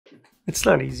It's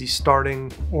not easy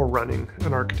starting or running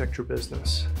an architecture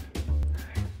business.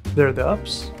 There are the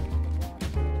ups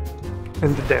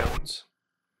and the downs.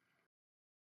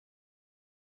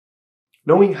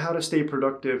 Knowing how to stay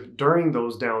productive during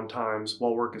those down times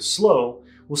while work is slow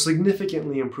will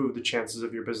significantly improve the chances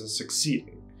of your business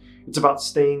succeeding. It's about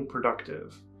staying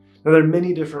productive. Now, there are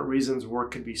many different reasons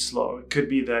work could be slow. It could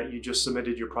be that you just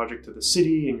submitted your project to the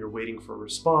city and you're waiting for a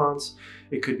response.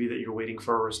 It could be that you're waiting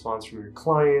for a response from your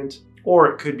client.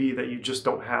 Or it could be that you just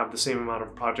don't have the same amount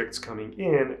of projects coming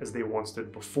in as they once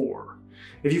did before.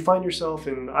 If you find yourself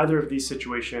in either of these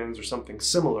situations or something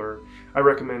similar, I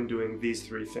recommend doing these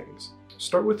three things.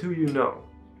 Start with who you know.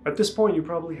 At this point, you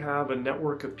probably have a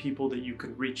network of people that you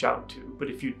can reach out to, but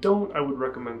if you don't, I would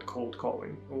recommend cold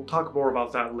calling. We'll talk more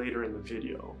about that later in the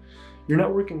video. Your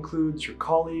network includes your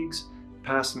colleagues,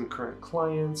 past and current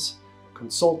clients,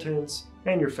 consultants,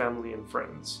 and your family and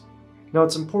friends. Now,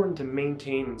 it's important to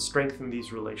maintain and strengthen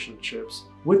these relationships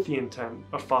with the intent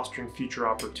of fostering future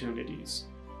opportunities.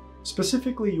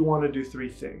 Specifically, you want to do three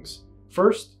things.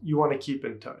 First, you want to keep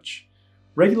in touch.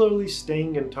 Regularly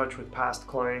staying in touch with past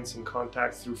clients and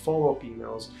contacts through follow-up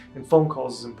emails and phone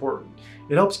calls is important.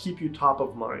 It helps keep you top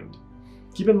of mind.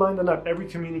 Keep in mind that not every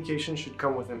communication should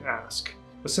come with an ask.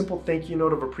 A simple thank you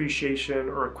note of appreciation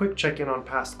or a quick check-in on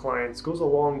past clients goes a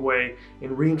long way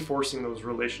in reinforcing those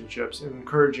relationships and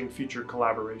encouraging future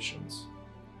collaborations.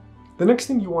 The next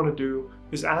thing you want to do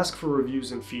is ask for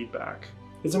reviews and feedback.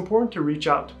 It's important to reach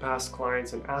out to past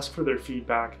clients and ask for their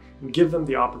feedback and give them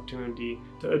the opportunity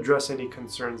to address any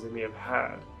concerns they may have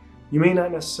had. You may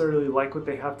not necessarily like what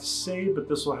they have to say, but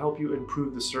this will help you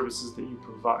improve the services that you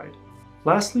provide.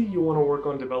 Lastly, you want to work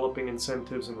on developing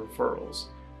incentives and referrals.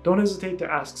 Don't hesitate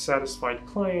to ask satisfied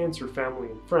clients or family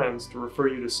and friends to refer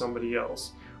you to somebody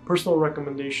else. Personal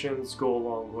recommendations go a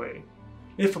long way.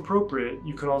 If appropriate,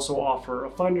 you can also offer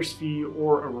a finder's fee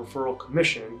or a referral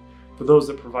commission for those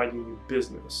that provide you new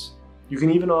business. You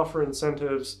can even offer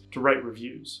incentives to write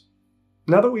reviews.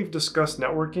 Now that we've discussed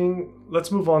networking,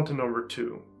 let's move on to number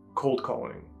 2, cold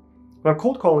calling. Now,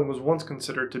 cold calling was once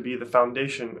considered to be the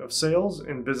foundation of sales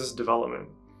and business development.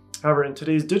 However, in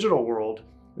today's digital world,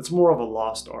 it's more of a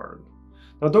lost art.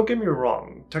 Now, don't get me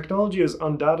wrong, technology has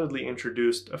undoubtedly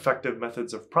introduced effective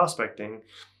methods of prospecting.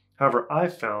 However,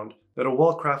 I've found that a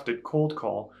well-crafted cold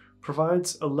call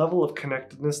provides a level of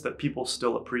connectedness that people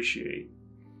still appreciate.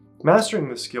 Mastering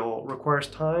this skill requires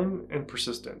time and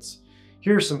persistence.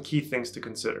 Here are some key things to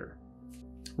consider.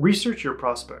 Research your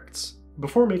prospects.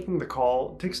 Before making the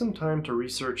call, take some time to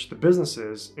research the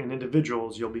businesses and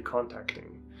individuals you'll be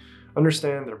contacting.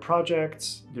 Understand their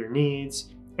projects, their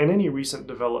needs, and any recent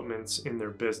developments in their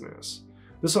business.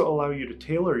 This will allow you to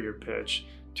tailor your pitch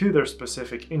to their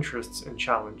specific interests and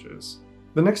challenges.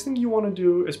 The next thing you want to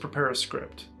do is prepare a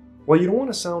script. While you don't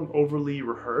want to sound overly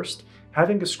rehearsed,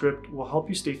 having a script will help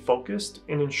you stay focused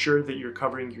and ensure that you're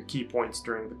covering your key points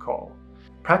during the call.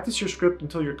 Practice your script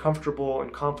until you're comfortable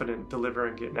and confident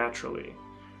delivering it naturally.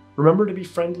 Remember to be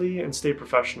friendly and stay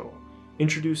professional.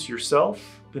 Introduce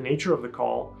yourself, the nature of the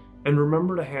call, and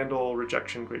remember to handle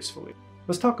rejection gracefully.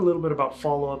 Let's talk a little bit about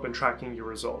follow-up and tracking your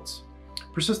results.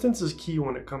 Persistence is key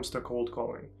when it comes to cold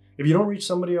calling. If you don't reach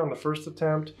somebody on the first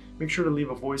attempt, make sure to leave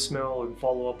a voicemail and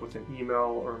follow up with an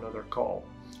email or another call.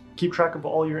 Keep track of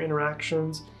all your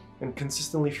interactions and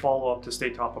consistently follow up to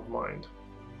stay top of mind.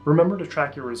 Remember to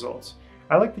track your results.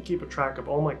 I like to keep a track of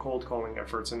all my cold calling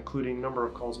efforts, including number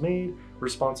of calls made,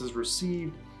 responses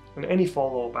received, and any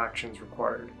follow-up actions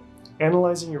required.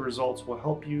 Analyzing your results will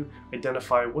help you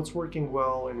identify what's working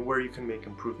well and where you can make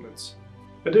improvements.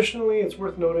 Additionally, it's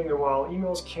worth noting that while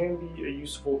emails can be a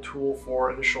useful tool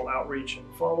for initial outreach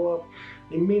and follow-up,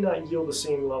 they may not yield the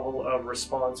same level of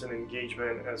response and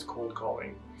engagement as cold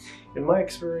calling. In my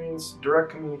experience,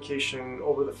 direct communication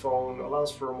over the phone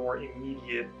allows for a more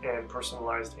immediate and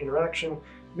personalized interaction,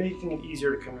 making it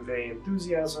easier to convey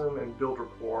enthusiasm and build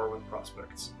rapport with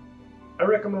prospects. I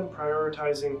recommend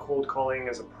prioritizing cold calling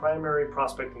as a primary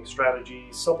prospecting strategy,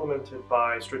 supplemented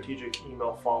by strategic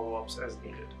email follow-ups as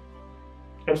needed.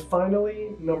 And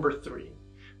finally, number 3,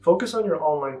 focus on your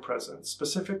online presence,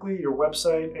 specifically your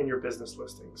website and your business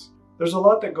listings. There's a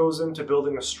lot that goes into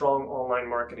building a strong online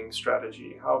marketing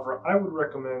strategy. However, I would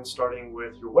recommend starting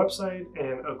with your website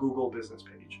and a Google business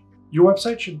page. Your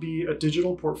website should be a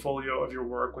digital portfolio of your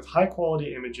work with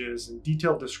high-quality images and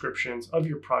detailed descriptions of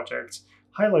your projects,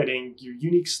 highlighting your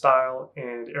unique style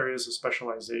and areas of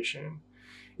specialization.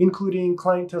 Including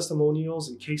client testimonials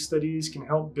and case studies can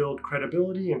help build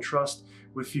credibility and trust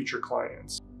with future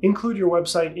clients. Include your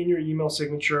website in your email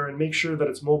signature and make sure that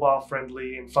it's mobile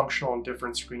friendly and functional on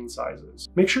different screen sizes.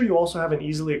 Make sure you also have an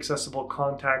easily accessible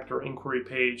contact or inquiry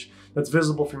page that's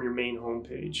visible from your main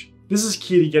homepage. This is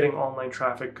key to getting online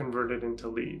traffic converted into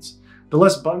leads. The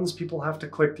less buttons people have to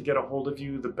click to get a hold of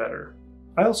you, the better.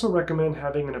 I also recommend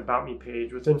having an About Me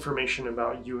page with information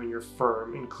about you and your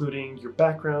firm, including your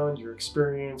background, your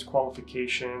experience,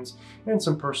 qualifications, and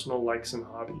some personal likes and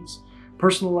hobbies.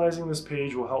 Personalizing this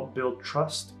page will help build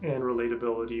trust and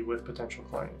relatability with potential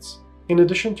clients. In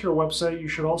addition to your website, you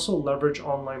should also leverage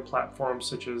online platforms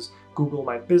such as Google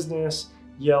My Business,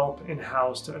 Yelp, and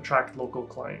Houzz to attract local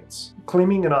clients.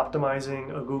 Claiming and optimizing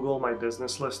a Google My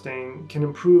Business listing can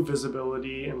improve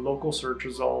visibility in local search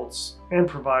results and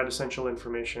provide essential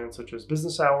information such as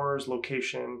business hours,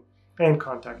 location, and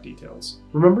contact details.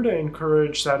 Remember to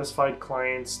encourage satisfied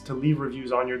clients to leave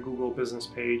reviews on your Google business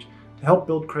page to help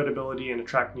build credibility and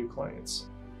attract new clients.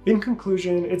 In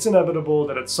conclusion, it's inevitable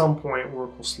that at some point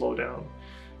work will slow down.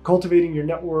 Cultivating your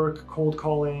network, cold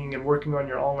calling, and working on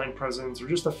your online presence are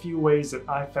just a few ways that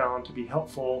I found to be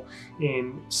helpful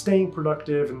in staying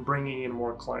productive and bringing in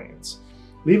more clients.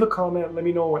 Leave a comment, let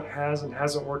me know what has and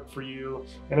hasn't worked for you,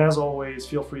 and as always,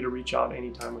 feel free to reach out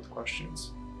anytime with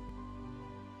questions.